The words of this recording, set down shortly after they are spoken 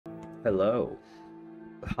Hello.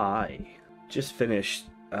 Hi. Just finished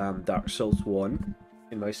Dark Souls 1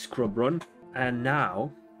 in my scrub run, and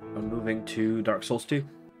now I'm moving to Dark Souls 2,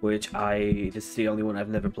 which this is the only one I've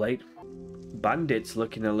never played. Bandit's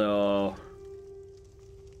looking a little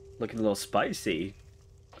spicy.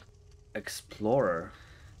 Explorer,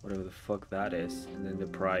 whatever the fuck that is, and then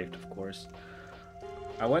Deprived, of course.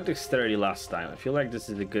 I went Dexterity last time. I feel like this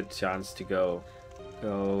is a good chance to go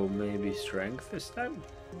maybe Strength this time.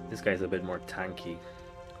 This guy's a bit more tanky.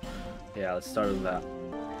 Yeah, let's start with that.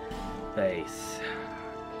 Base.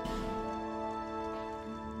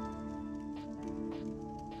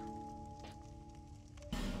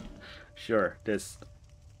 Sure, this.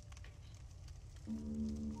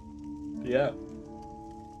 Yeah.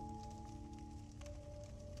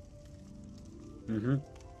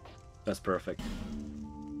 That's perfect.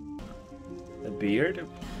 A beard?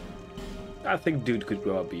 I think dude could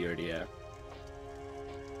grow a beard, yeah.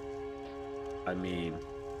 I mean,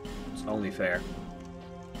 it's only fair.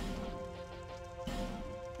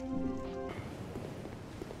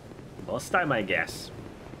 Boss time, I guess.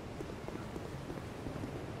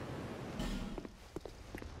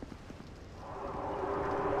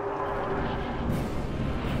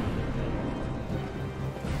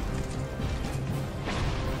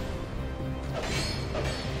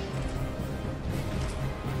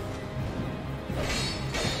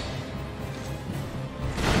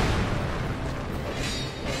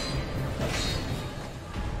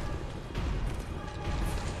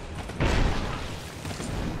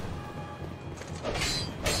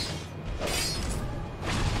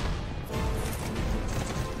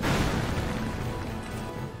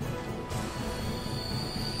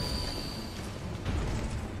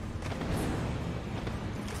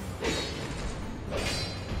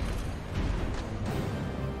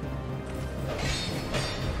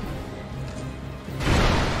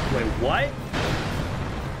 Wait, what?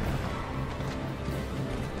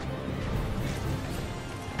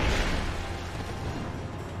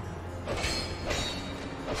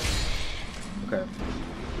 Okay.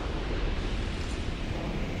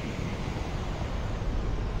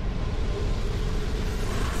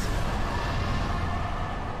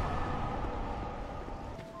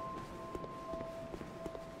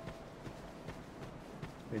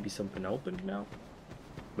 Maybe something opened now?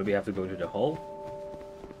 Maybe I have to go to the hole?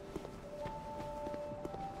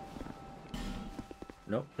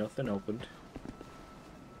 Nope, nothing opened.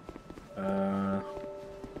 I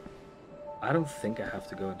don't think I have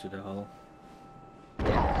to go into the hole.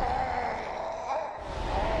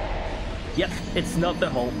 Yep, it's not the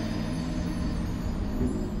hole.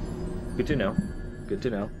 Good to know. Good to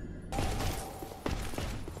know.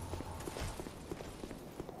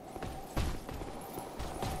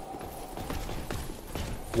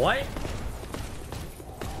 What?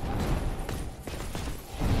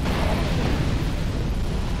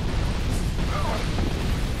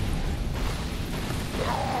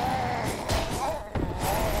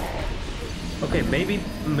 Okay, maybe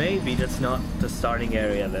that's not the starting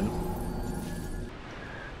area then.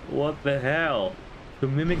 What the hell? The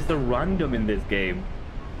mimics are random in this game.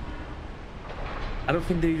 I don't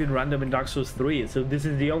think they're even random in Dark Souls 3, so this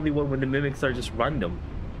is the only one where the mimics are just random.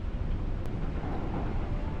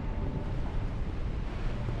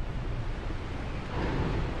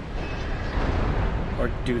 Or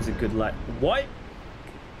dude's a good light. What?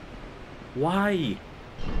 Why?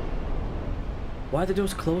 Why are the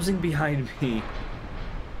doors closing behind me?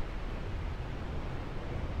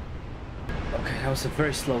 Okay, that was a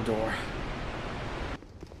very slow door.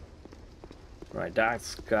 Right,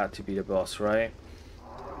 that's got to be the boss, right?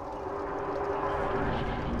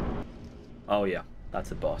 Oh yeah,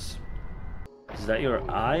 that's a boss. Is that your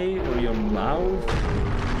eye or your mouth?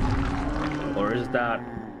 Or is that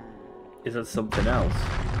something else?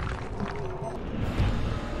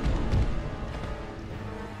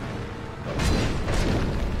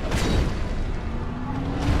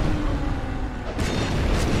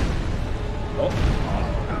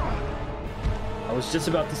 I was just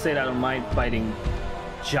about to say that I don't mind fighting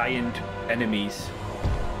giant enemies.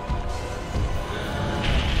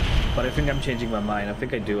 But I think I'm changing my mind. I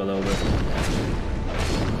think I do a little bit.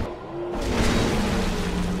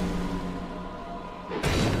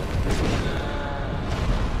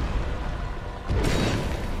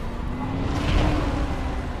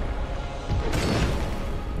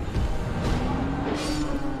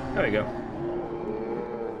 There we go.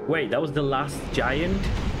 Wait, that was the last giant?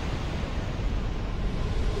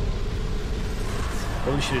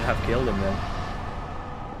 Probably shouldn't have killed him then.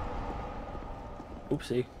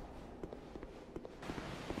 Oopsie.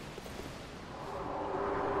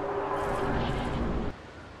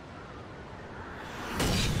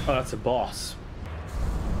 Oh, that's a boss.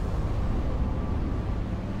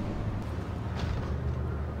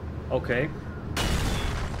 Okay.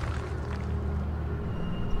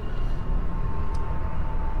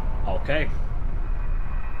 Okay.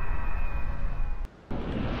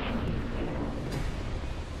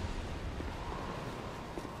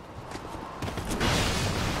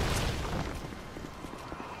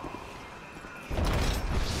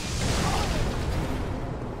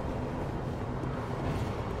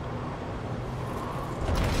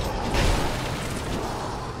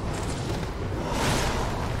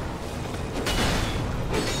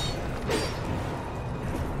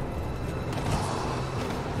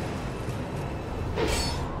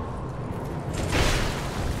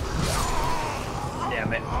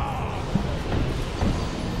 Damn it.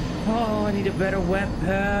 Oh, I need a better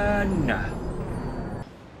weapon.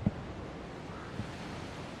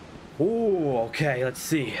 Oh, okay, let's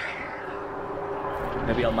see.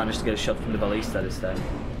 Maybe I'll manage to get a shot from the ballista this time.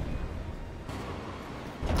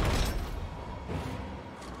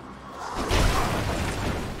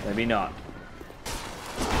 Maybe not.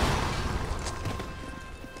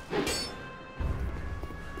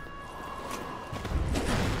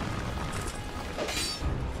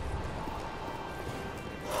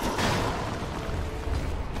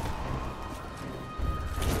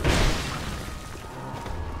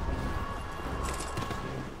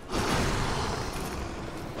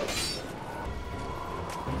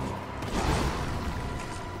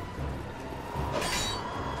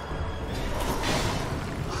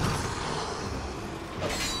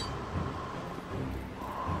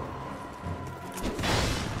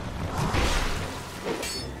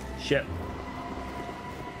 Shit.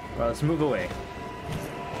 Well, let's move away.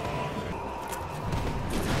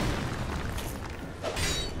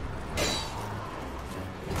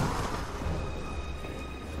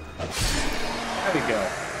 There we go.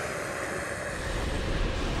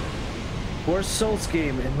 For Souls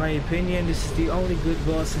game, in my opinion, this is the only good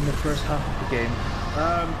boss in the first half of the game.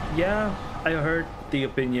 Yeah, I heard the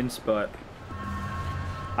opinions, but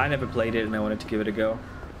I never played it and I wanted to give it a go.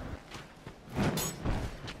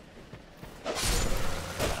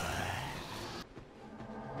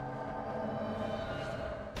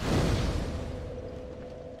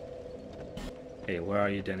 Hey, where are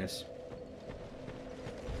you, Dennis?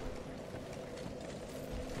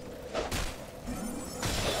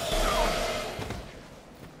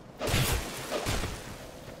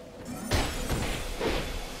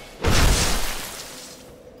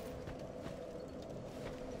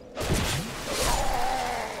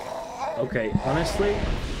 Okay, honestly,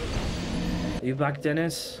 are you back,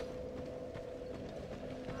 Dennis?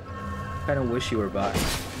 I kind of wish you were back.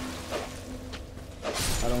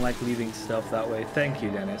 I don't like leaving stuff that way. Thank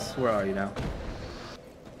you, Dennis. Where are you now?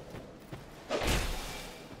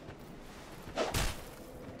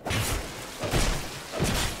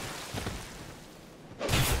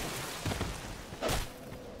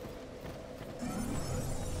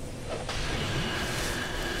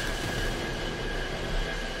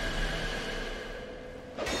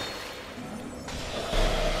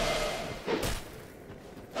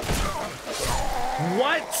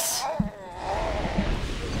 What?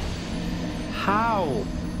 How?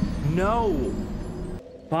 No.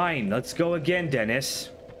 Fine, let's go again, Dennis.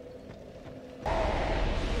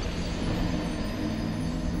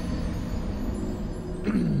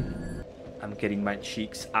 I'm getting my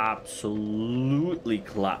cheeks absolutely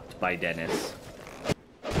clapped by Dennis.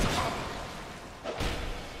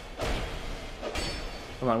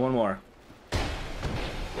 Come on, one more.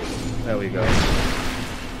 There we go.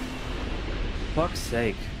 Fuck's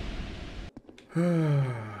sake.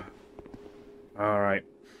 Alright.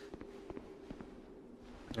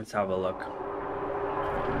 Let's have a look.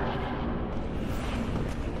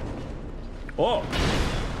 Oh!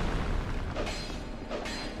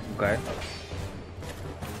 Okay.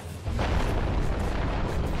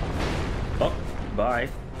 Oh, bye.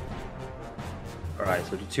 Alright,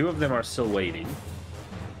 so the two of them are still waiting.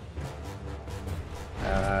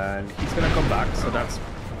 And he's gonna come back, so that's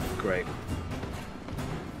great.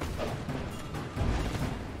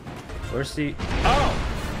 Where's the... Oh!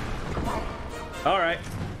 Alright.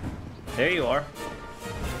 There you are.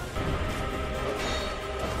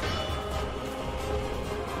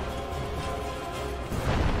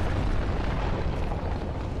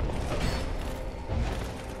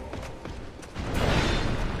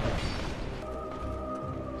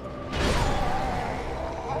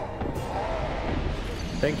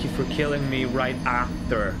 Thank you for killing me right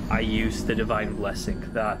after I used the Divine Blessing.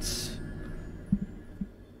 That's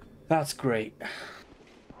great.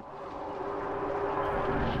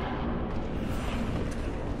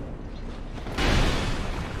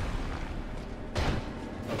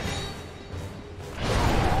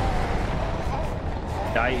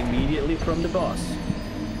 die immediately from the boss.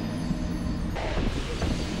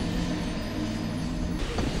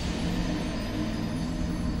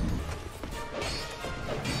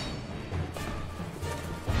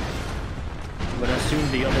 But I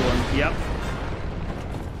assume the other one, yep.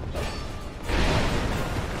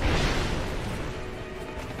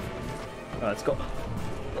 Let's go.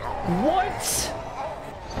 What?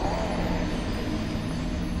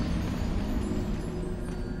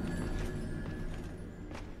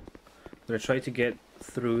 I'm gonna try to get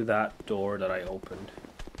through that door that I opened,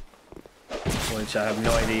 which I have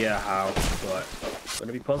no idea how, but I'm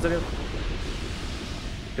gonna be positive.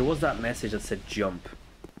 There was that message that said jump.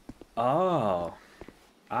 Oh,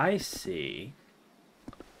 I see.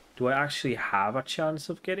 Do I actually have a chance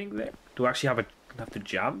of getting there? Do I actually have to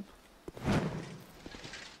jump?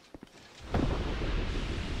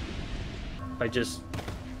 I just...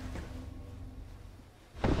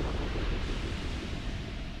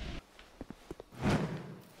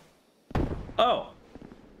 Oh!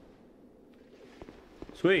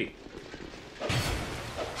 Sweet.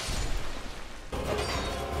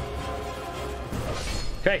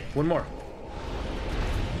 Okay, one more.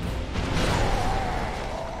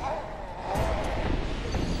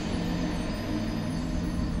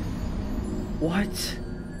 What?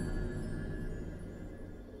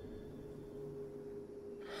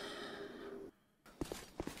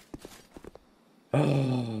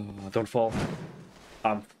 Oh, don't fall.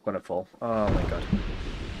 I'm gonna fall. Oh my god.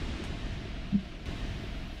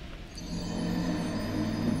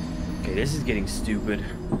 Okay, this is getting stupid.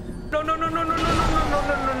 No, no, no, no, no, no, no, no,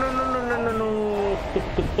 no, no, no, no, no, no, no.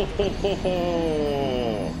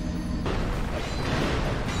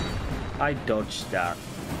 I dodged that.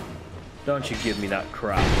 Don't you give me that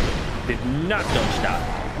crap. Did not dodge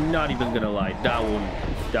that. Not even gonna lie. That one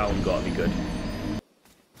got me good.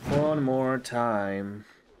 One more time.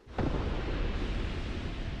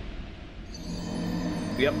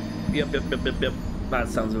 Yep. That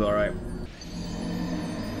sounds about right.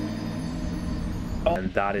 Oh.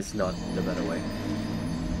 And that is not the better way.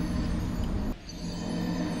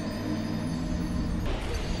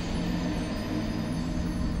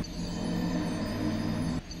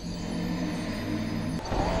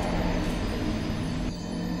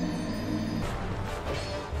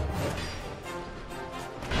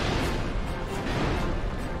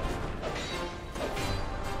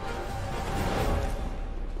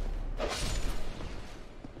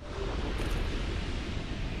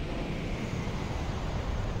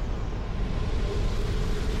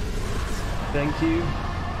 Thank you.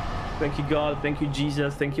 Thank you, God. Thank you,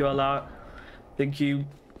 Jesus. Thank you, Allah. Thank you,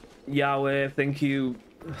 Yahweh. Thank you.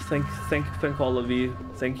 Thank all of you.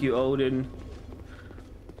 Thank you, Odin.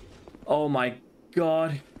 Oh my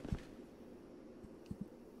God.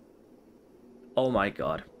 Oh my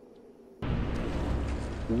God.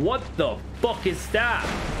 What the fuck is that?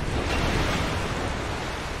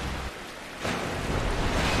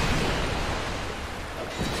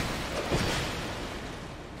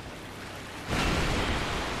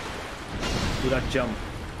 Do that jump.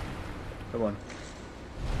 Come on.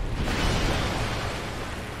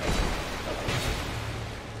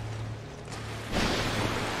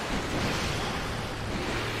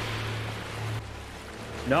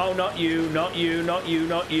 No, not you, not you, not you,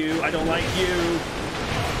 not you. I don't like you.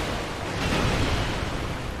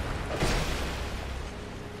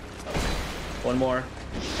 One more.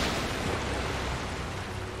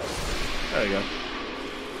 There we go.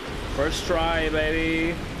 First try,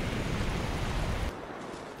 baby.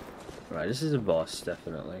 Right, this is a boss,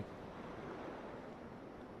 definitely.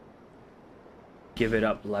 Give it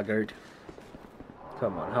up, laggard.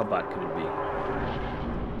 Come on, how bad could it be?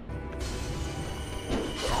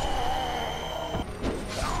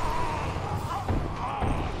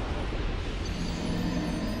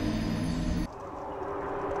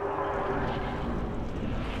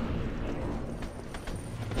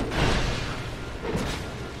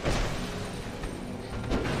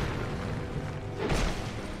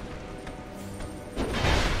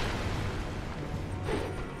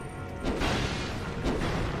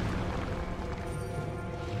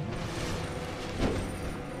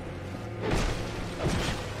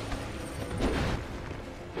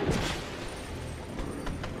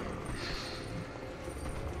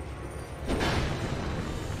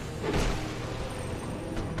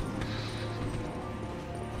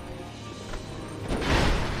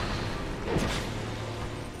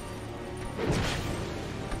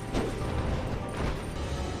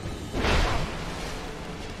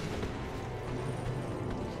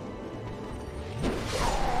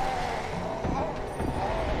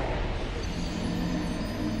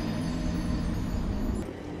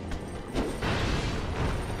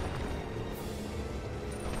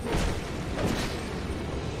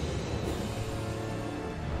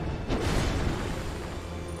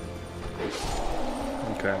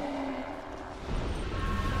 Okay.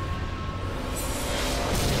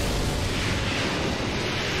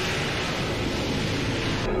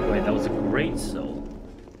 Wait, that was a great soul.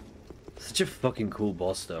 Such a fucking cool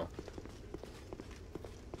boss, though.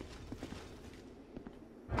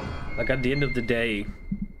 Like, at the end of the day,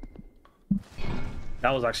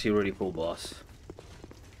 that was actually a really cool boss.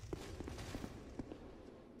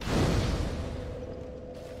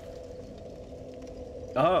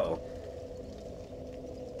 Oh.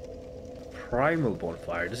 Primal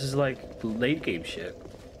bonfire. This is like late game shit.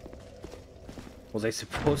 Was I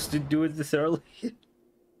supposed to do it this early?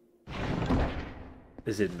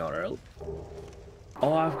 Is it not early?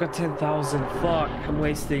 Oh, I've got 10,000. Fuck, I'm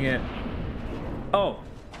wasting it. Oh.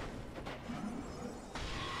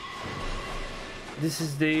 This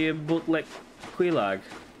is the bootleg Quelaag.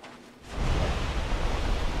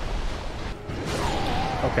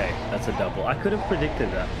 Okay, that's a double. I could have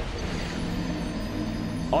predicted that.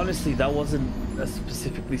 Honestly, that wasn't a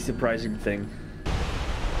specifically surprising thing.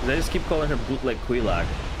 I just keep calling her bootleg Quelaag.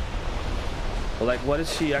 But like, what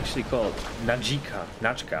is she actually called? Najika.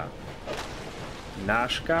 Nachka.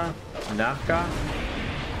 Nashka? Naka?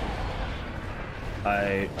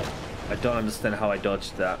 I don't understand how I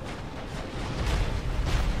dodged that.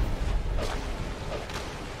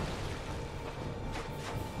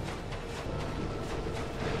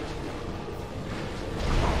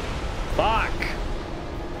 Fuck!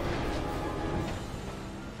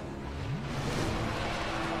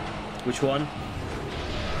 Which one?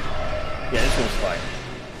 Yeah, this one's fine.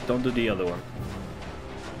 Don't do the other one.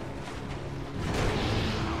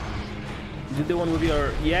 Do the one with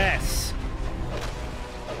your... Yes!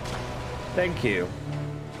 Thank you.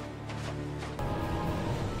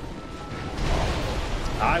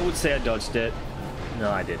 I would say I dodged it.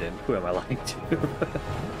 No, I didn't. Who am I lying to?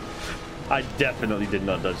 I definitely did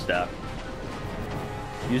not dodge that.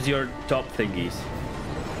 Use your top thingies.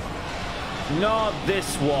 Not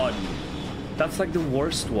this one. That's like the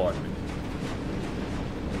worst one.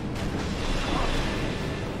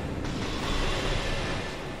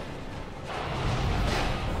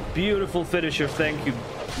 Beautiful finisher. Thank you,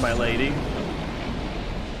 my lady.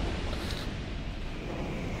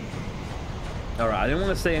 Alright, I didn't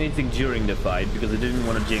want to say anything during the fight because I didn't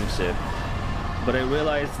want to jinx it. But I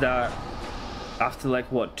realized that after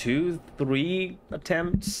like, what, 2-3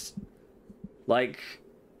 attempts? Like,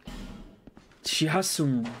 she has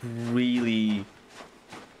some really,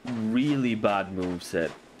 really bad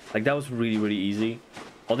moveset. Like, that was really, really easy.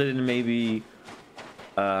 Other than maybe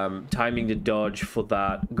timing the dodge for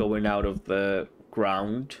that going out of the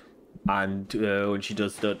ground. And when she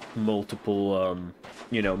does the multiple,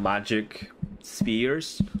 you know, magic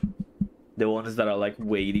spheres. The ones that are like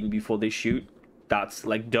waiting before they shoot. That's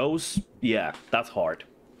like those, yeah, that's hard.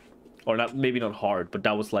 Or not, maybe not hard, but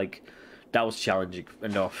that was like, that was challenging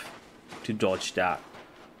enough to dodge that.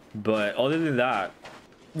 But other than that,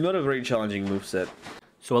 not a very challenging moveset.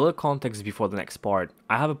 So a little context before the next part.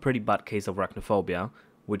 I have a pretty bad case of arachnophobia,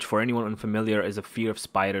 which for anyone unfamiliar is a fear of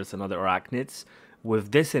spiders and other arachnids.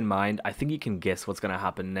 With this in mind, I think you can guess what's gonna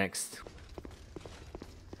happen next.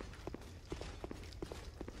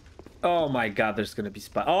 Oh my god, there's gonna be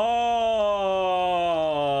spiders. Oh!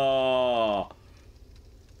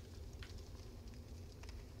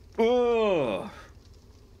 Ugh!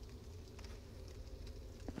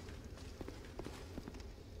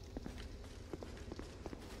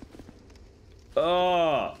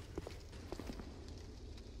 Oh!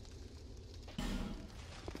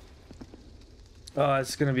 Oh,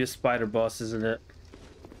 it's gonna be a spider boss, isn't it?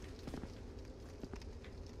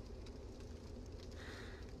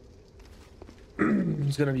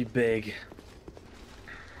 It's gonna be big.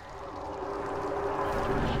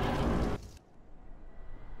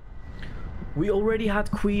 We already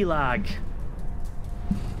had Quelaag.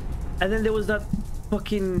 And then there was that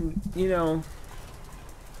fucking, you know,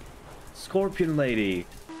 scorpion lady.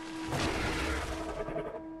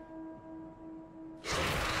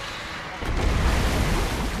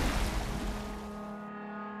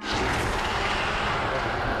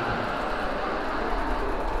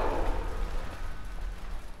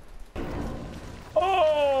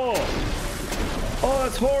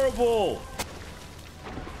 Horrible!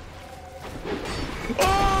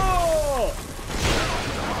 Oh!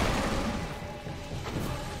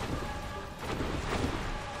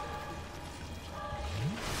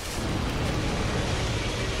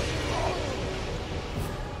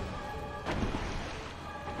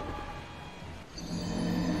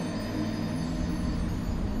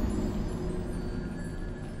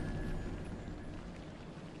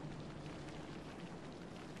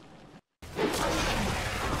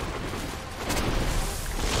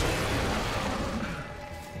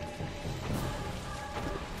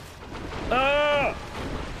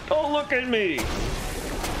 Don't look at me!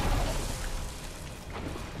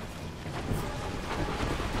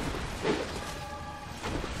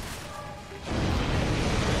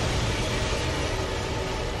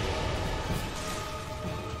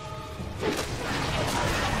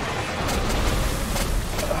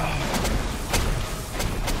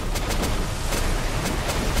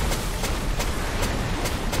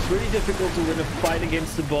 Really difficult to win a fight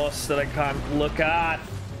against the boss that I can't look at.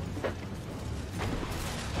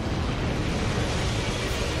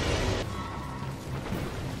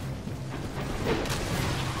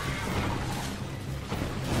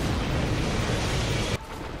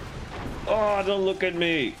 Oh, don't look at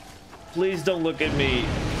me. Please don't look at me.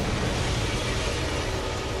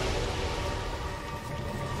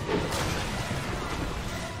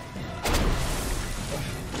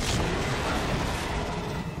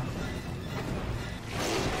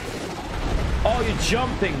 Oh, you're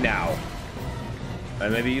jumping now.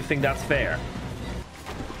 And maybe you think that's fair.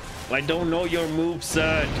 I don't know your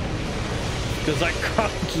moveset. Because I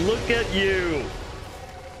can't look at you.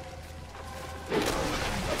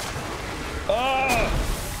 Oh!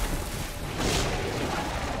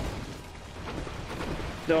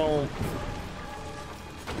 Don't.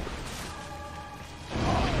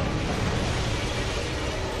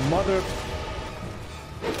 Mother.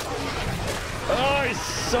 Oh, it's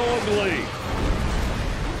so ugly.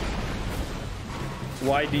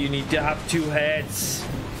 Why do you need to have two heads?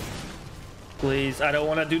 Please, I don't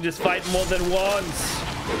want to do this fight more than once.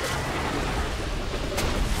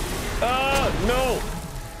 Oh, no.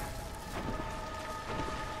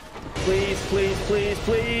 Please, please, please,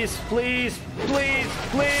 please, please, please,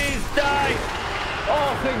 please, die.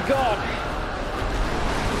 Oh, thank God.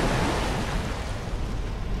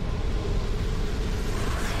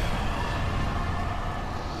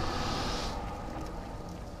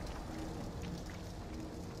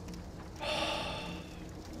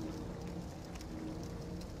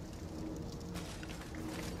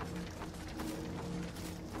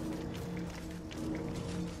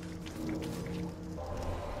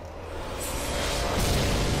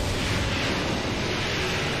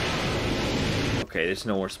 Okay, there's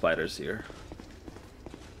no more spiders here.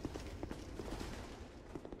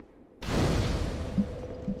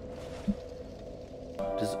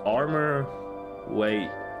 Does armor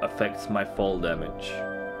weight affects my fall damage?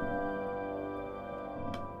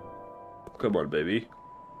 Come on, baby.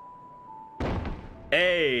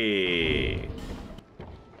 Hey!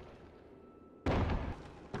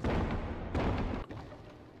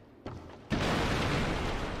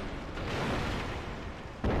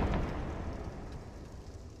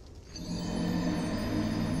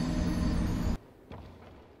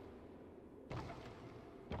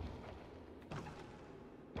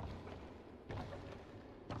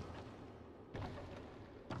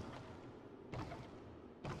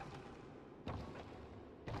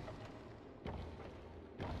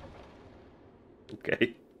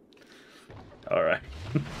 Okay. All right.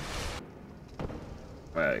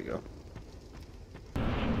 There you go.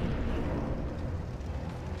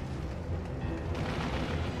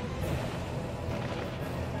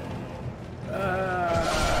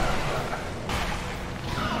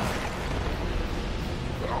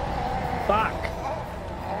 Fuck.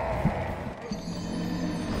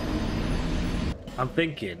 I'm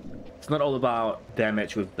thinking it's not all about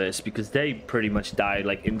damage with this because they pretty much died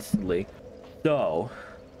like instantly. So,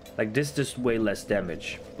 like this does way less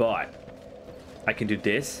damage, but I can do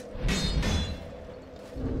this.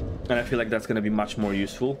 And I feel like that's gonna be much more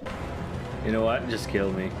useful. You know what? Just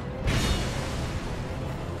kill me.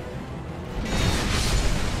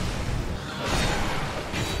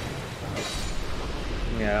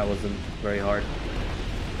 Yeah, that wasn't very hard.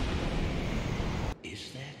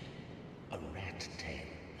 Is that a rat tail?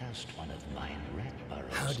 Asked one of mine,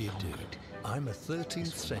 Ratborough. How do you do? I'm a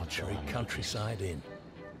 13th century countryside inn.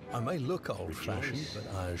 I may look old-fashioned,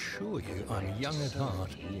 but I assure you I'm young at heart.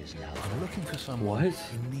 I'm looking for someone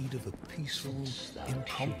in need of a peaceful,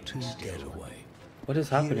 impromptu getaway. What is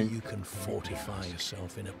happening? Here you can fortify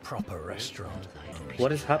yourself in a proper restaurant.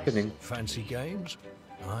 What is happening? Fancy games?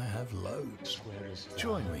 I have loads.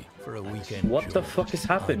 Join me for a weekend. What the fuck is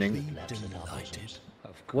happening? I'd be delighted.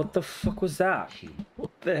 What the fuck was that? What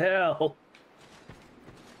the hell?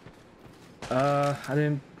 I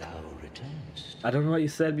don't know what you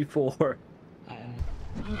said before.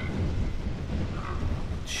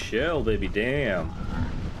 Chill, baby, damn.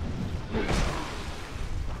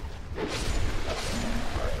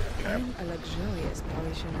 I'm a luxurious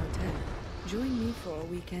Parisian hotel. Join me for a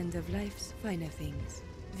weekend of life's finer things.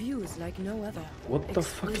 Views like no other. What the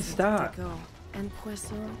fuck is Exquisite that? decor and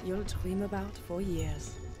croissant you'll dream about for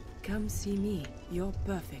years. Come see me. You're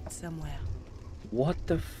perfect somewhere. What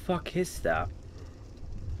the fuck is that?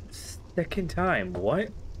 Second time, what?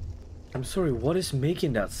 I'm sorry, what is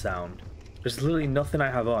making that sound? There's literally nothing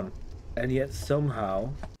I have on. And yet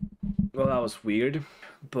somehow... Well, that was weird,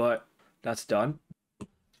 but that's done.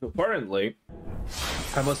 Apparently,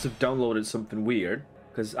 I must have downloaded something weird,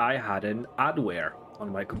 because I had an adware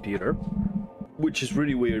on my computer. Which is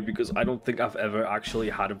really weird, because I don't think I've ever actually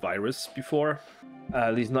had a virus before.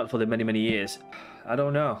 At least not for the many years. I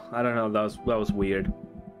don't know, that was weird.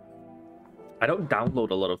 I don't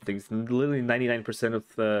download a lot of things. Literally 99% of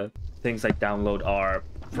the things I download are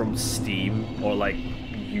from Steam or like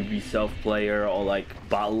Ubisoft Player or like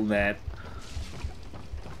Battle.net.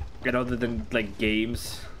 And other than like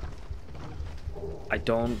games, I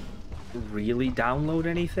don't really download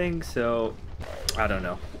anything, so I don't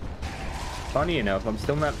know. Funny enough, I'm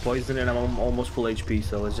still not poisoned and I'm almost full HP,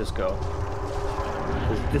 so let's just go.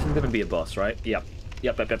 This is gonna be a boss, right? Yep.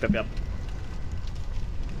 Yep.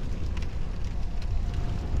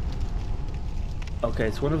 Okay,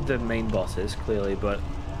 it's one of the main bosses, clearly, but...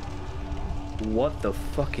 What the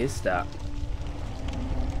fuck is that?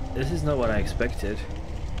 This is not what I expected.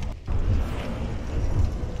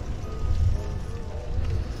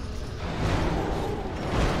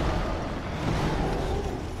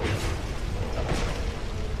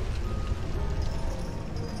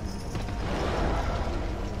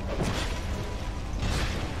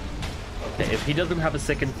 Okay, if he doesn't have a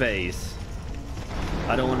second phase...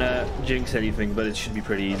 I don't want to jinx anything, but it should be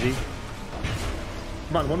pretty easy.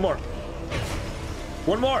 Come on, one more.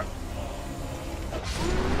 One more!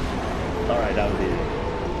 Alright, that was easy.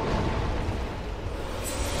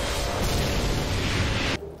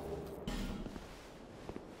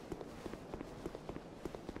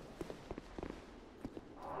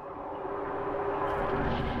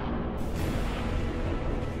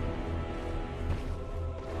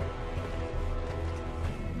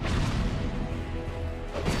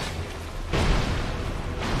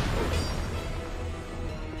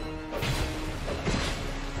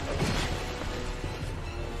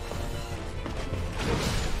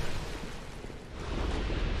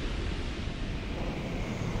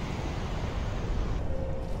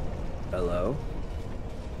 Hello?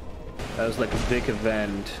 That was like a big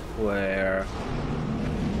event where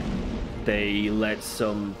they let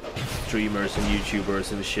some streamers and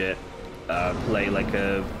YouTubers and shit play like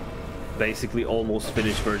a basically almost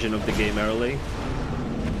finished version of the game early.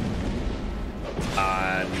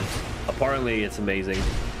 And apparently it's amazing.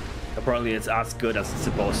 Apparently it's as good as it's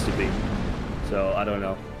supposed to be. So I don't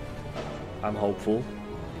know. I'm hopeful.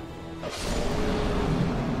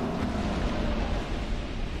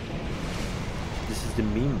 This is the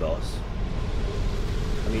meme boss.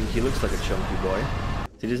 I mean, he looks like a chunky boy.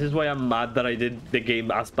 See, this is why I'm mad that I did the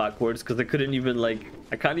game ass backwards, because I couldn't even, like,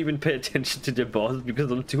 I can't even pay attention to the boss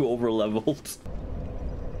because I'm too over leveled.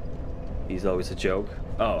 He's always a joke.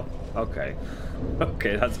 Oh, okay.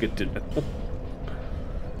 Okay, that's good to know.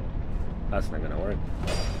 That's not gonna work.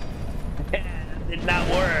 Did not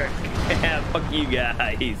work. Fuck you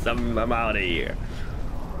guys. I'm out of here.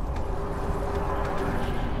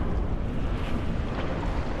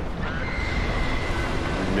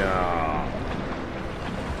 No.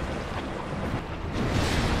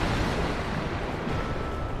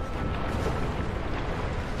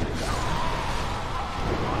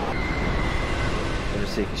 Never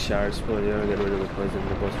seek a shower, spoil the other, get rid of the poison,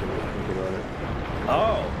 the boss will get on it.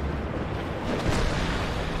 Oh!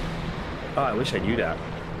 Oh, I wish I knew that.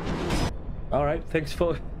 Alright, thanks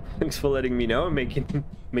for letting me know and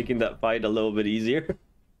making that fight a little bit easier.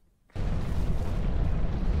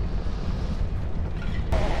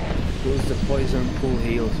 Use the poison pool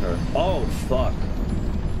heals her. Oh fuck.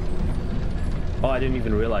 Oh, I didn't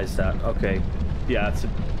even realize that. Okay. Yeah,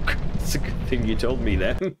 it's a good thing you told me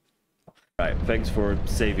then. Alright, thanks for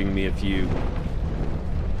saving me a few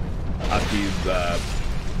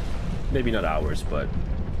maybe not hours, but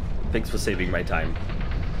thanks for saving my time.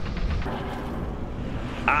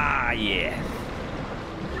 Ah, yeah.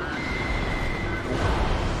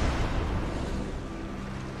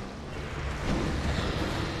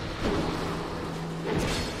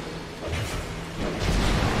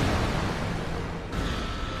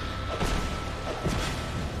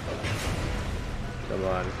 Come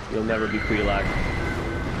on, you'll never be Quelaag.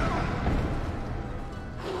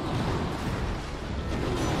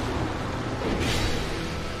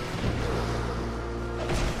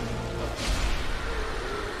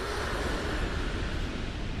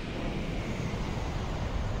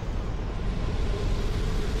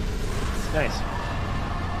 Nice.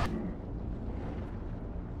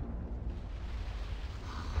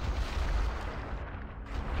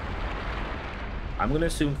 I'm gonna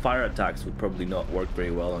assume fire attacks would probably not work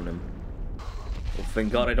very well on him. Well,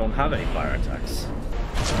 thank God I don't have any fire attacks.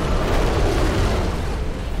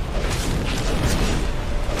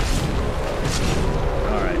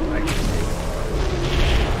 Alright, I can see.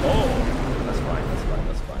 Oh! That's fine, that's fine,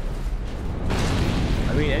 that's fine.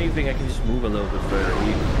 I mean, anything I can just move a little bit further.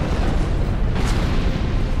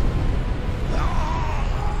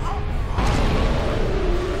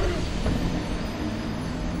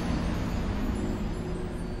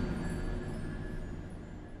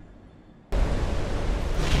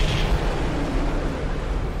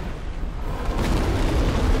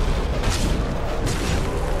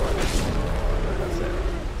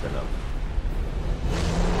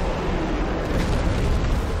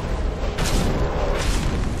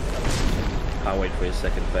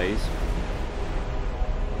 Second phase.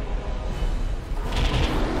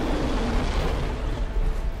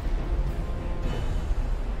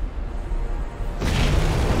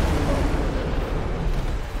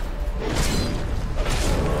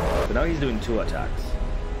 So now he's doing 2 attacks.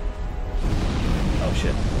 Oh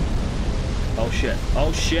shit. Oh shit.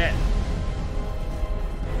 Oh shit.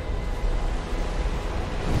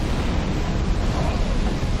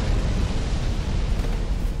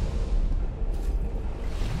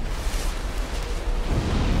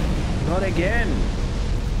 Not again.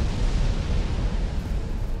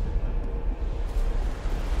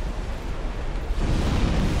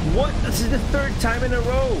 What? This is the 3rd time in a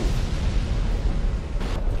row.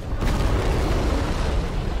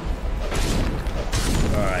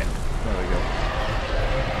 Alright, there we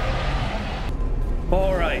go.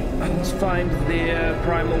 Alright, let's find the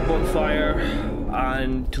primal bonfire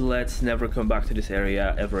and let's never come back to this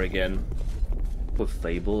area ever again. With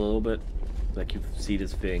Fable a little bit. Like, you see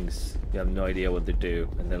these things, you have no idea what they do,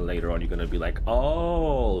 and then later on you're gonna be like,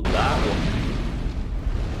 oh, that one.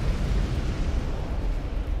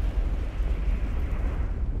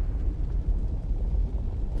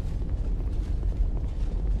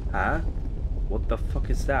 Huh? What the fuck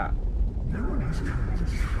is that?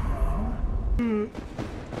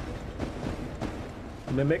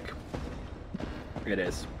 Mimic? It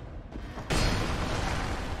is.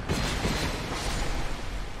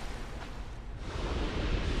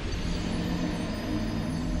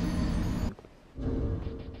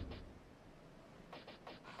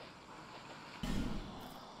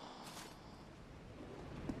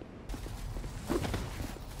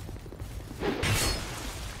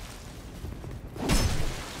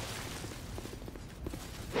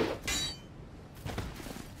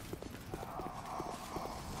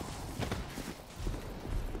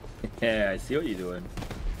 Yeah, I see what you're doing.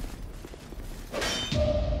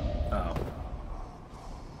 Oh.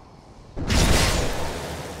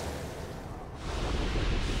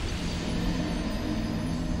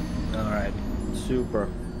 Alright, super.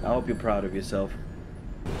 I hope you're proud of yourself.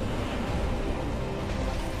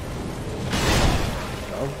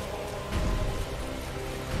 Oh.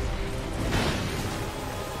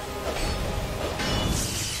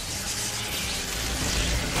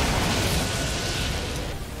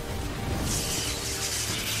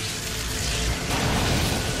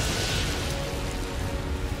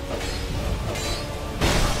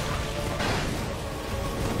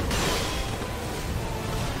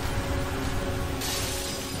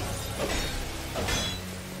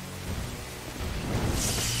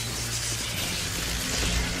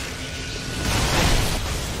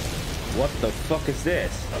 What the fuck is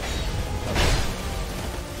this?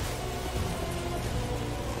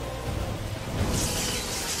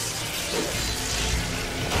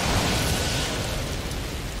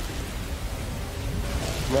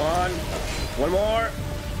 Come on. One more.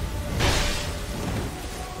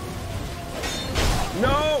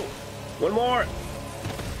 No! One more.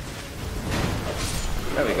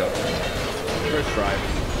 There we go. First try.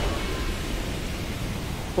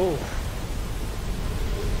 Oh.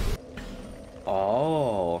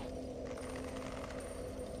 Oh.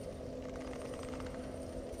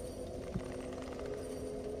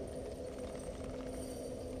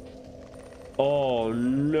 Oh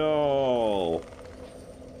no.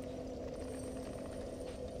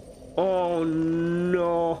 Oh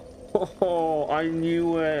no. Oh, I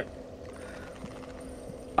knew it.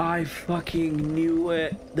 I fucking knew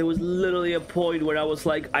it. There was literally a point where I was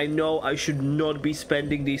like, I know I should not be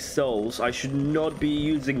spending these souls. I should not be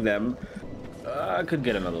using them. I could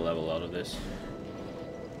get another level out of this.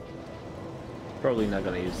 Probably not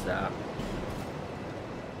gonna use that.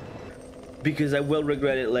 Because I will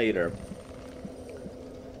regret it later.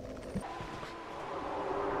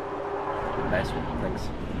 Nice one, thanks.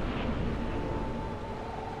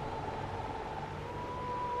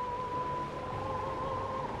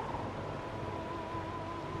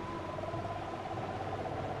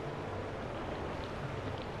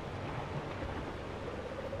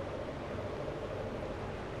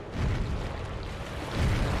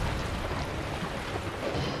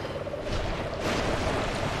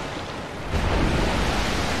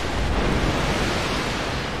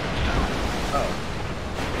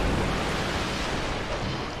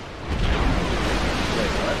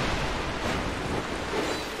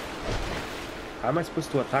 How am I supposed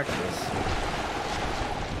to attack this?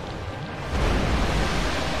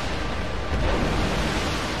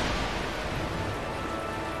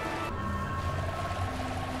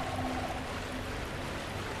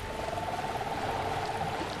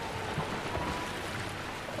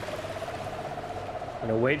 I'm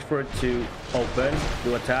gonna wait for it to open,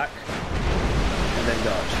 do attack, and then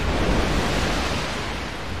dodge.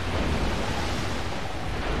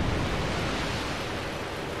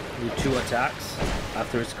 Do 2 attacks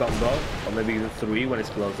after its combo, or maybe even 3 when it's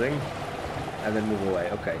closing, and then move away.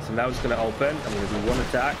 Okay, so now it's gonna open. I'm gonna do 1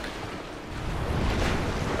 attack,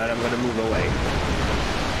 and I'm gonna move away.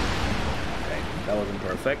 Okay, that wasn't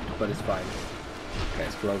perfect, but it's fine. Okay,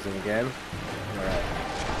 it's closing again. Alright.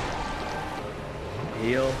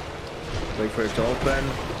 Heal. Wait for it to open.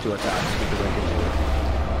 2 attacks because I can do it.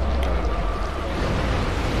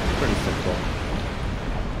 Pretty simple.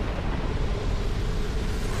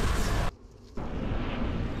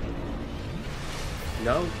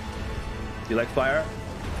 No? You like fire?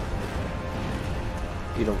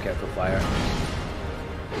 You don't care for fire.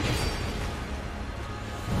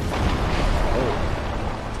 Oh.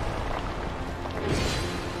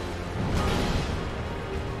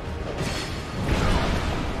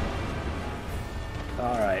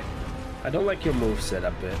 Alright. I don't like your moveset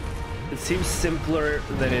a bit. It seems simpler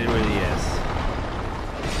than it really is.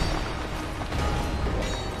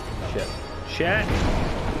 Shit. Shit!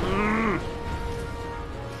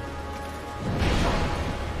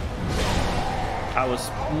 I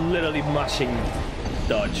was literally mashing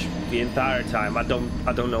dodge the entire time. I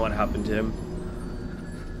don't know what happened to him.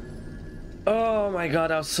 Oh my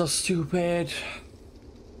god, that was so stupid.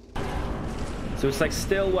 So it's like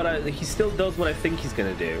still he still does what I think he's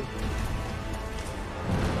gonna do,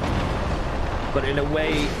 but in a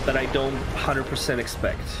way that I don't 100%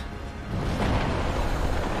 expect.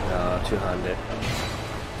 Two-handed.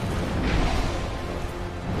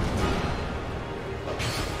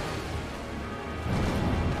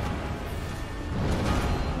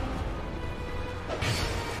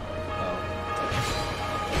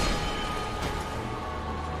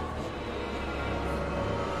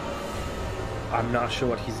 I'm not sure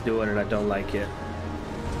what he's doing and I don't like it.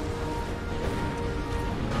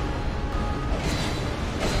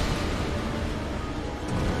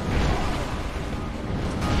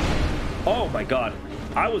 Oh my god.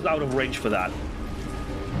 I was out of range for that.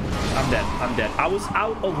 I'm dead. I'm dead. I was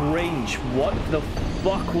out of range. What the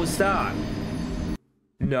fuck was that?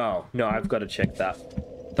 No, I've got to check that.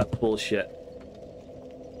 That's bullshit.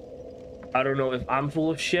 I don't know if I'm full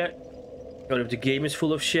of shit or if the game is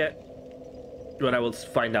full of shit. But I will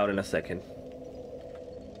find out in a second.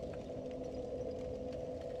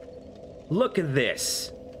 Look at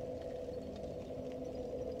this.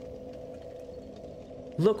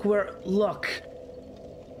 Look.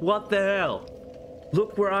 What the hell?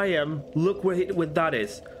 Look where I am. Look where that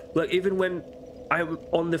is. Look, even when I'm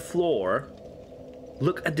on the floor,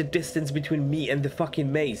 look at the distance between me and the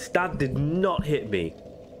fucking maze. That did not hit me.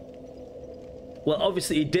 Well,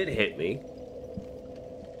 obviously it did hit me.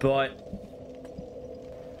 But...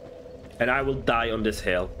 and I will die on this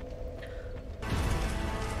hill.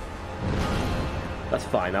 That's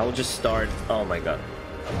fine. I will just start. Oh my god.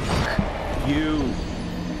 You.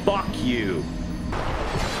 Fuck you.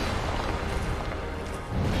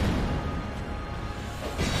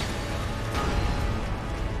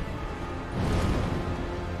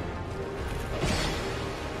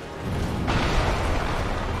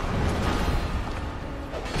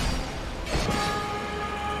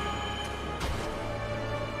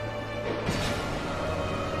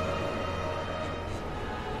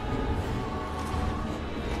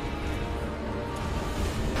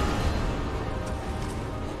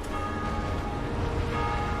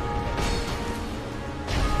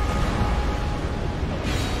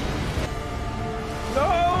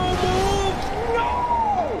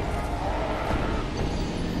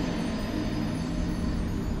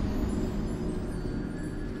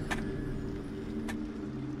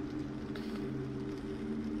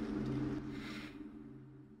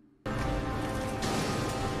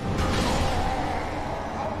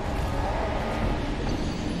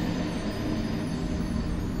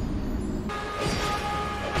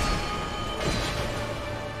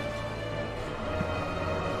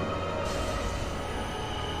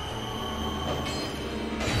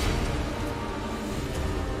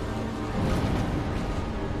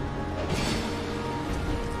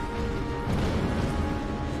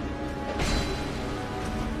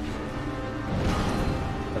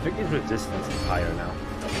 I think his resistance is higher now.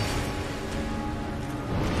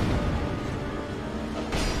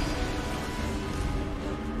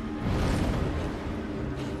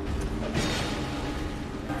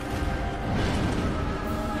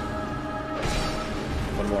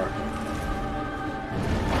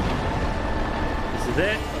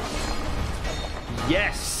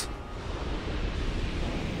 Yes!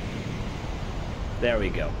 There we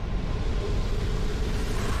go.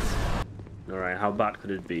 Alright, how bad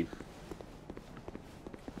could it be?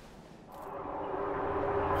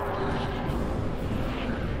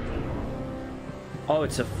 Oh,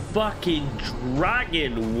 it's a fucking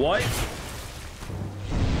dragon. What?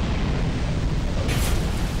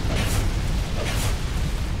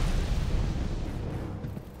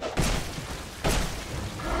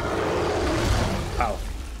 Ow.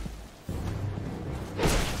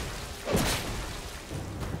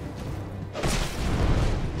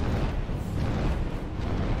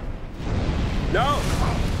 No!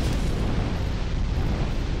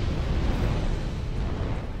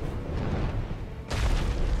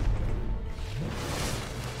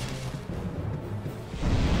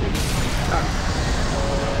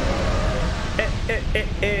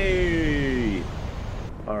 Hey.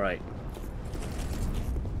 All right.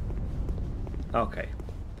 Okay.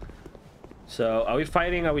 So, are we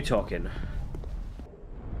fighting? Are we talking?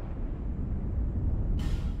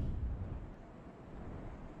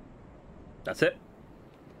 That's it.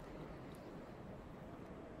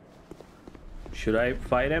 Should I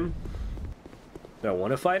fight him? Do I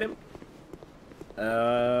want to fight him?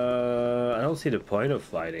 I don't see the point of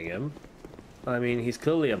fighting him. I mean, he's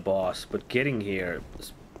clearly a boss, but getting here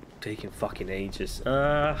is taking fucking ages.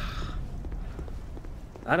 I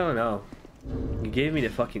don't know. He gave me the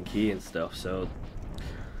fucking key and stuff, so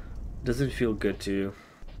doesn't feel good to.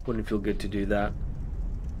 Wouldn't feel good to do that.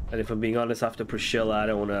 And if I'm being honest, after Priscilla, I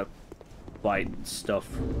don't want to fight stuff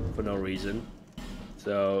for no reason.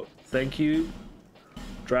 So thank you,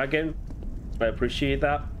 Dragon. I appreciate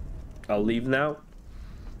that. I'll leave now.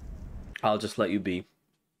 I'll just let you be.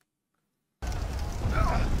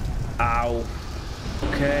 Ow.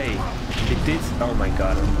 Okay. It did. Oh my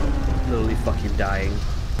god, I'm literally fucking dying. I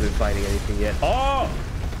haven't been fighting anything yet. Oh!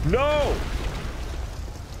 No!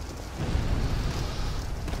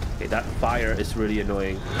 Okay, that fire is really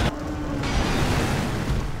annoying.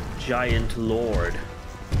 Giant Lord.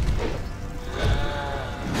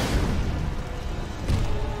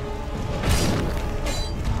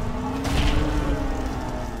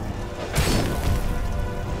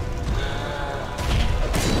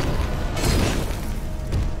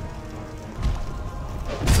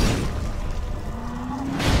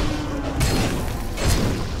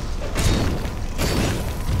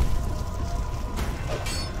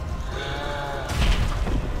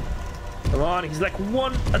 Come on, he's like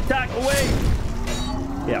one attack away.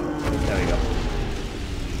 Yeah, there we go.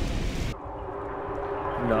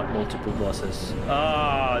 Not multiple bosses.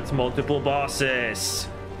 Ah, it's multiple bosses.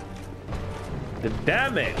 The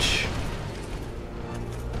damage.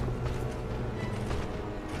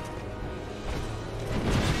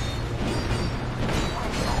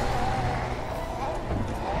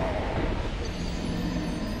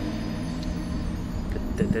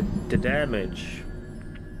 The damage.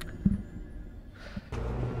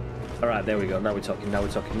 All right, there we go. Now we're talking. Now we're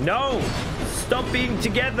talking. No! Stop being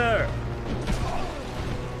together!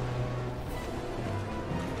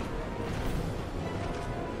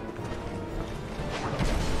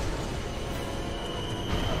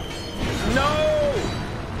 No!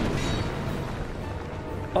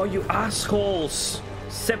 Oh, you assholes!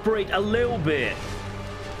 Separate a little bit.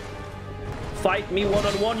 Fight me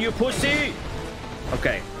one-on-one, you pussy!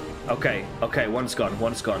 Okay. Okay. Okay, one's gone.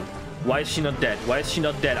 One's gone. Why is she not dead? Why is she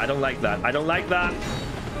not dead? I don't like that. I don't like that.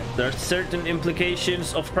 There are certain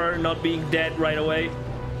implications of her not being dead right away.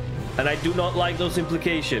 And I do not like those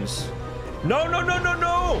implications. No, no, no, no,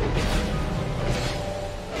 no!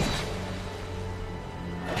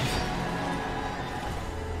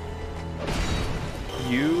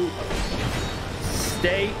 You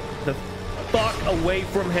stay the fuck away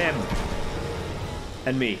from him.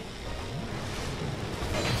 And me.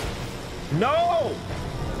 No!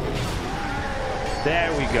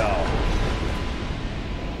 There we go.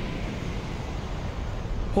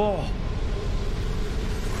 Oh.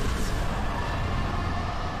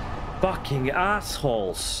 Fucking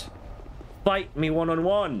assholes. Fight me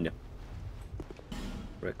one-on-one.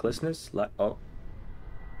 Recklessness? Like, oh.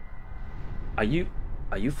 Are you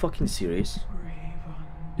fucking serious?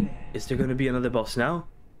 Is there gonna be another boss now?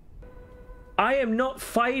 I am not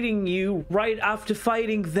fighting you right after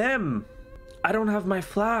fighting them. I don't have my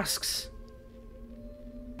flasks.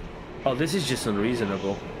 Oh, this is just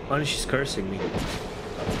unreasonable. Why is she cursing me?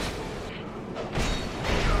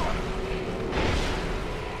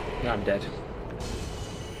 I'm dead.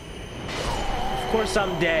 Of course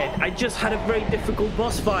I'm dead. I just had a very difficult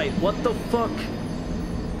boss fight. What the fuck?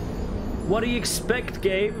 What do you expect,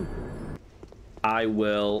 game? I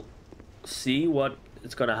will see what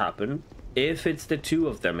is gonna happen. If it's the two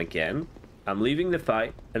of them again, I'm leaving the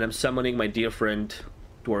fight and I'm summoning my dear friend,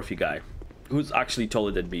 dwarfy guy, who's actually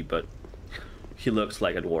taller than me, but he looks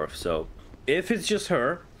like a dwarf. So if it's just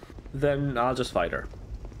her, then I'll just fight her.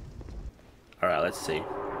 All right, let's see.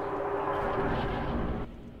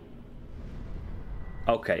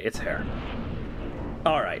 Okay, it's her.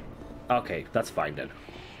 All right. Okay, that's fine then.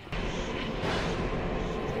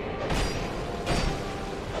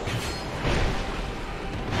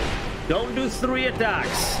 Don't do 3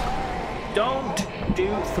 attacks. Don't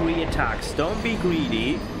do 3 attacks. Don't be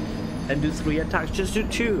greedy and do 3 attacks. Just do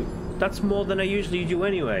 2. That's more than I usually do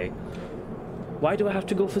anyway. Why do I have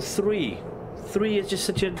to go for 3? 3 is just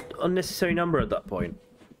such an unnecessary number at that point.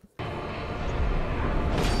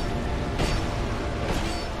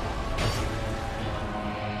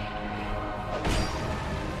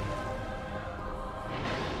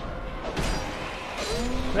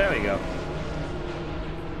 There we go.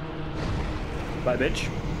 Bye, bitch.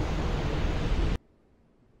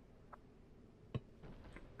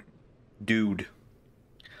 Dude.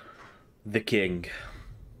 The king.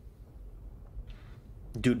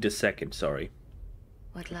 Dude the second, sorry.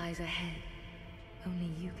 What lies ahead,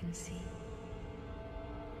 only you can see.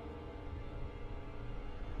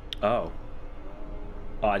 Oh.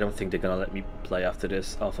 Oh, I don't think they're gonna let me play after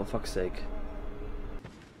this. Oh, for fuck's sake.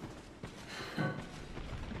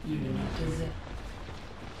 You do not deserve.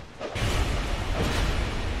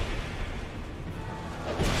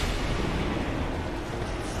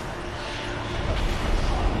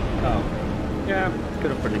 Oh. Yeah,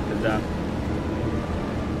 could have predicted that.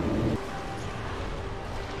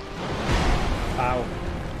 Ow.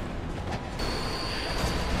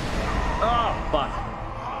 Oh, fuck.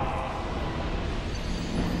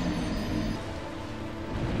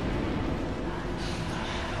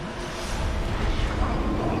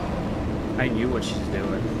 I knew what she's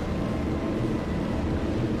doing.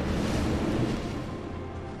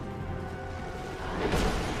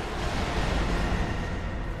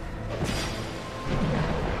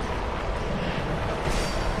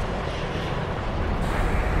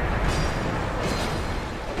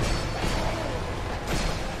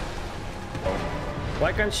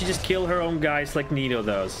 Why can't she just kill her own guys like Nino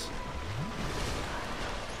does?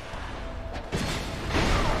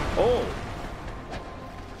 Oh!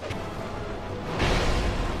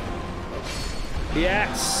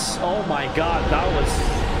 Yes! Oh my god, that was...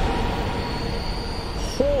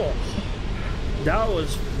 Oh! That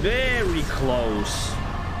was very close.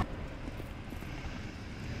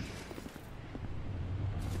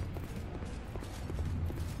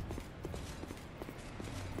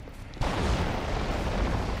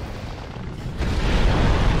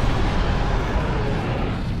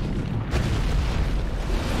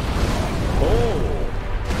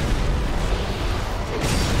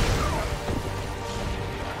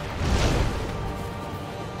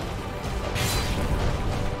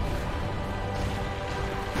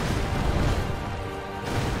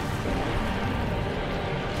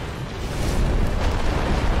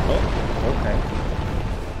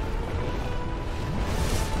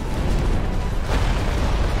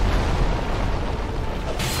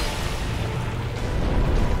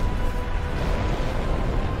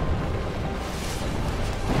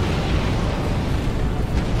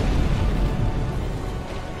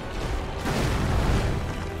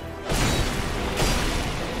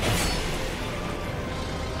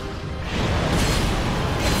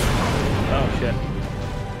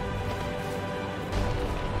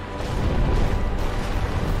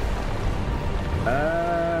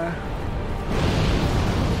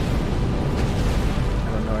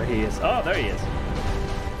 Oh, there he is.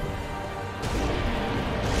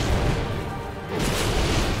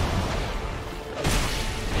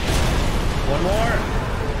 One more.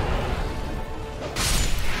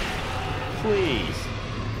 Please.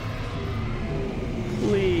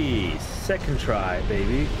 Please. Second try,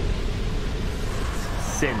 baby.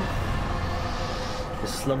 Sin. The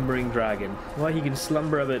slumbering dragon. Well, he can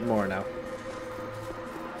slumber a bit more now.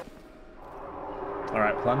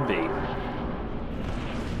 Alright, plan B.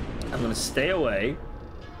 I'm gonna stay away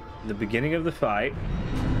in the beginning of the fight.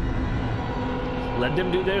 Let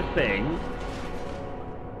them do their thing.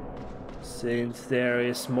 Since there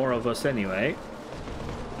is more of us anyway.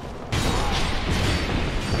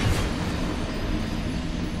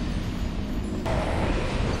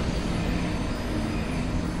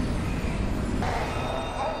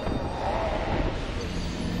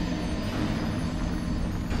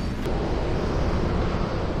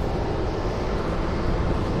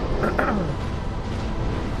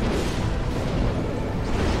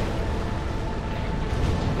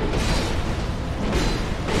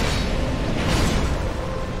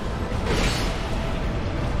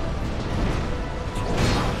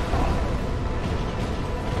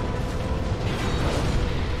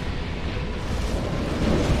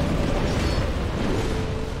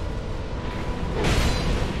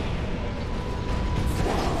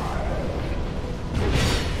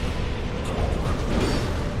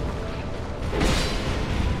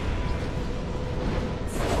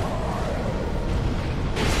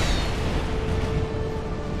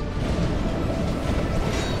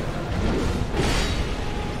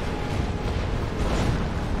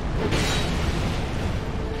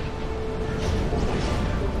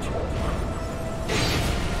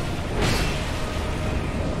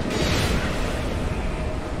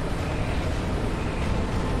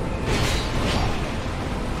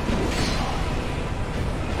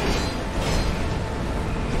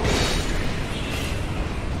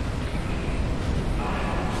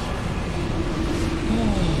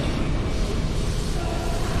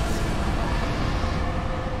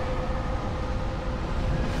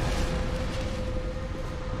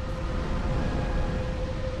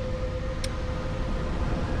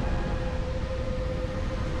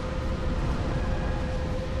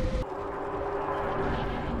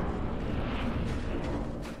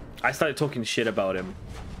 I started talking shit about him.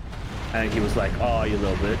 And he was like, oh, you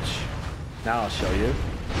little bitch. Now I'll show you.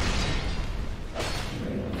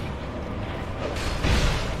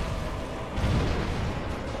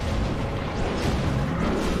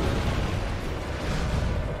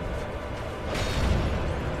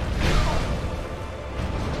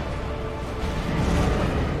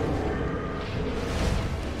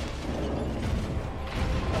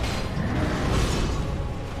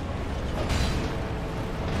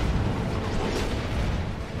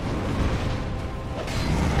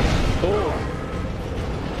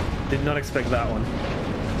 Did not expect that one.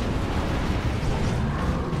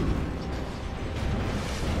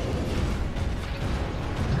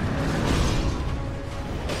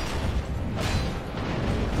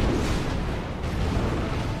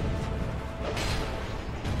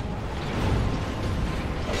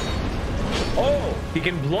 Oh, he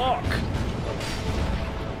can block.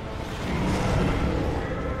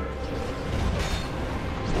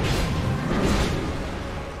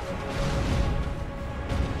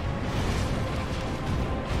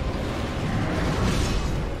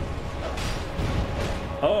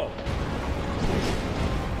 Oh.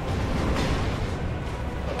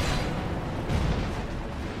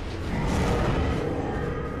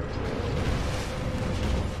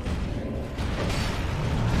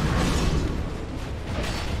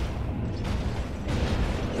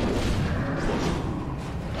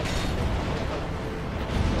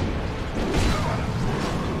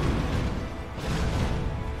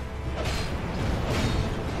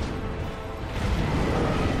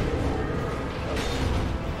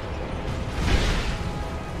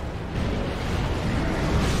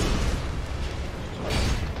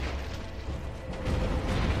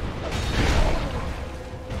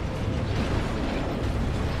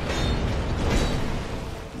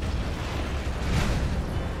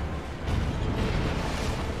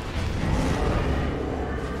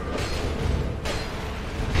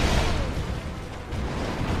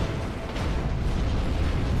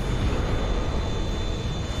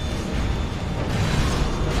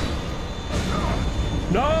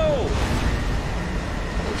 No!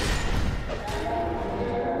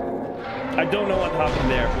 I don't know what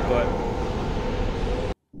happened there, but...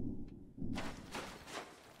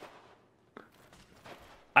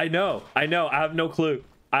 I know, I have no clue.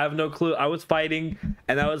 I have no clue. I was fighting,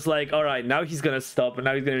 and I was like, alright, now he's gonna stop, and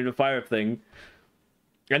now he's gonna do the fire thing.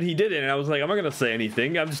 And he did it, and I was like, I'm not gonna say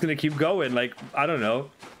anything. I'm just gonna keep going, like, I don't know.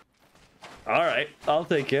 Alright, I'll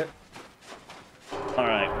take it.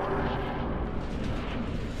 Alright.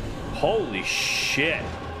 Holy shit.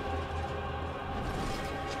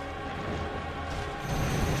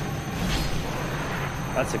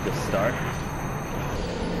 That's a good start.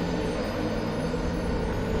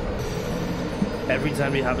 Every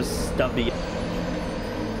time we have a stubby...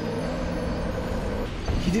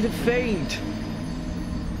 He didn't faint!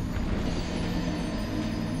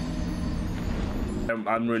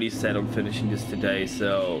 I'm really set on finishing this today,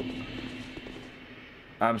 so...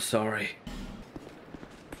 I'm sorry.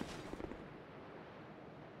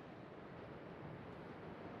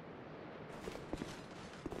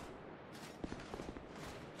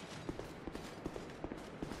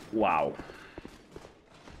 Wow.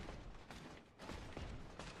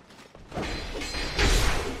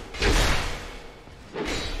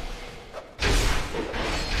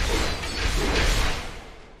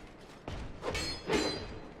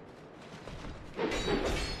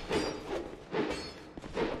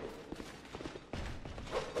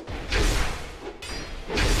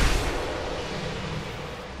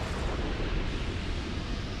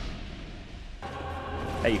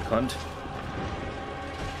 Hey, you cunt.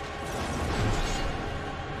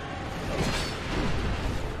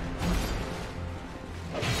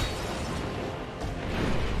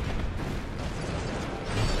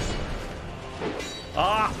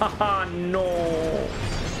 Ah, no.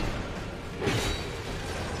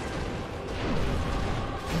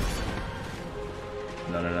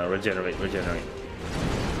 No, regenerate.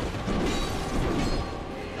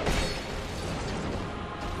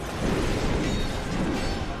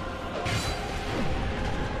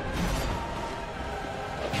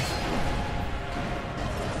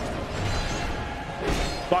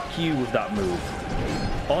 Fuck you with that move.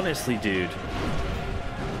 Honestly, dude.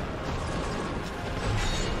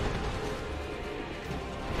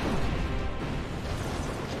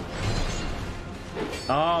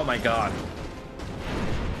 Oh my god.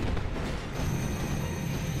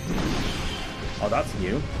 Oh, that's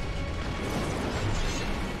new.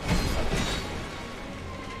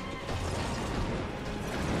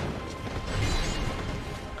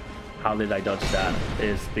 How did I dodge that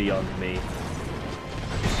is beyond me.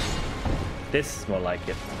 This is more like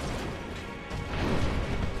it.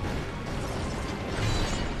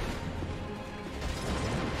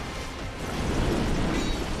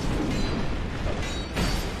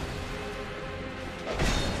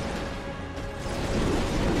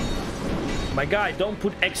 My guy, don't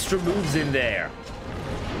put extra moves in there.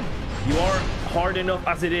 You are hard enough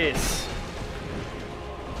as it is.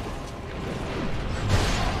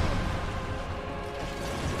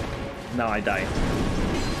 Now I die.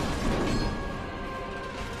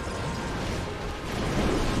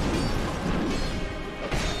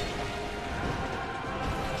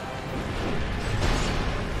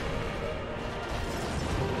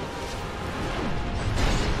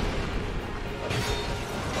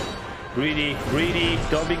 Greedy, greedy,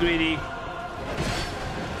 don't be greedy.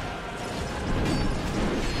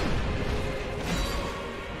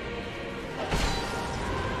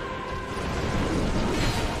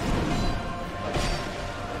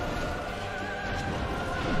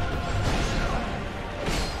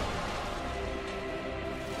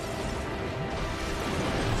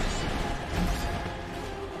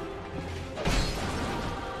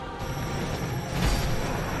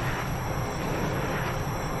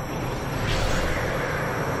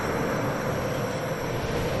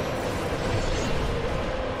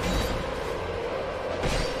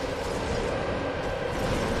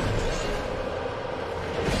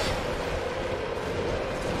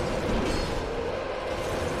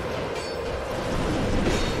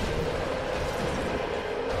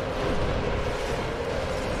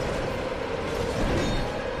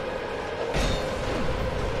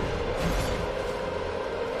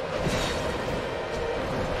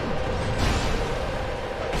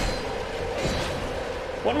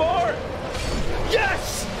 One more!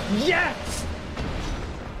 Yes! Yes!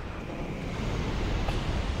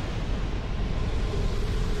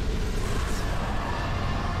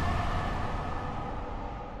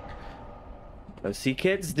 See,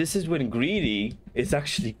 kids, this is when greedy is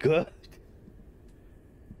actually good.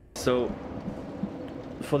 So,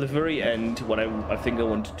 for the very end, what I think I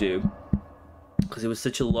want to do, because it was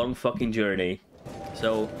such a long fucking journey.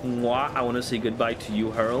 So, mwah, I want to say goodbye to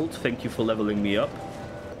you, Harold. Thank you for leveling me up.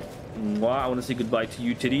 Mwah, I want to say goodbye to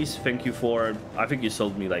you, Titties. Thank you for... I think you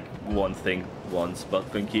sold me like one thing once, but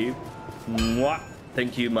thank you. Mwah.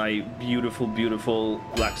 Thank you, my beautiful, beautiful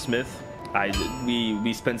blacksmith.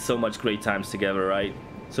 We spent so much great times together, right?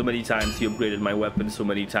 So many times you upgraded my weapon, so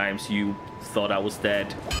many times you thought I was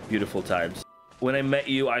dead. Beautiful times. When I met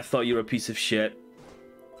you, I thought you were a piece of shit.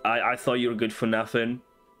 I thought you were good for nothing.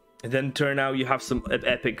 And then turn out you have some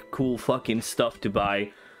epic, cool fucking stuff to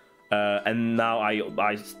buy. And now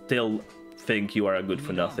I still think you are a good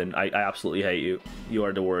for nothing. I absolutely hate you. You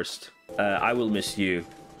are the worst. I will miss you.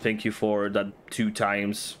 Thank you for that 2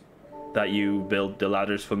 times that you built the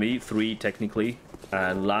ladders for me. 3 technically.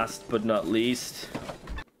 And last but not least...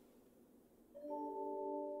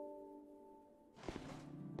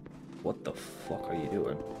 What the fuck are you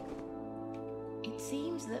doing? It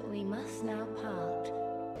seems that we must now part.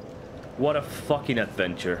 What a fucking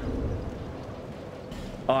adventure.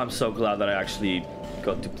 Oh, I'm so glad that I actually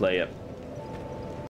got to play it.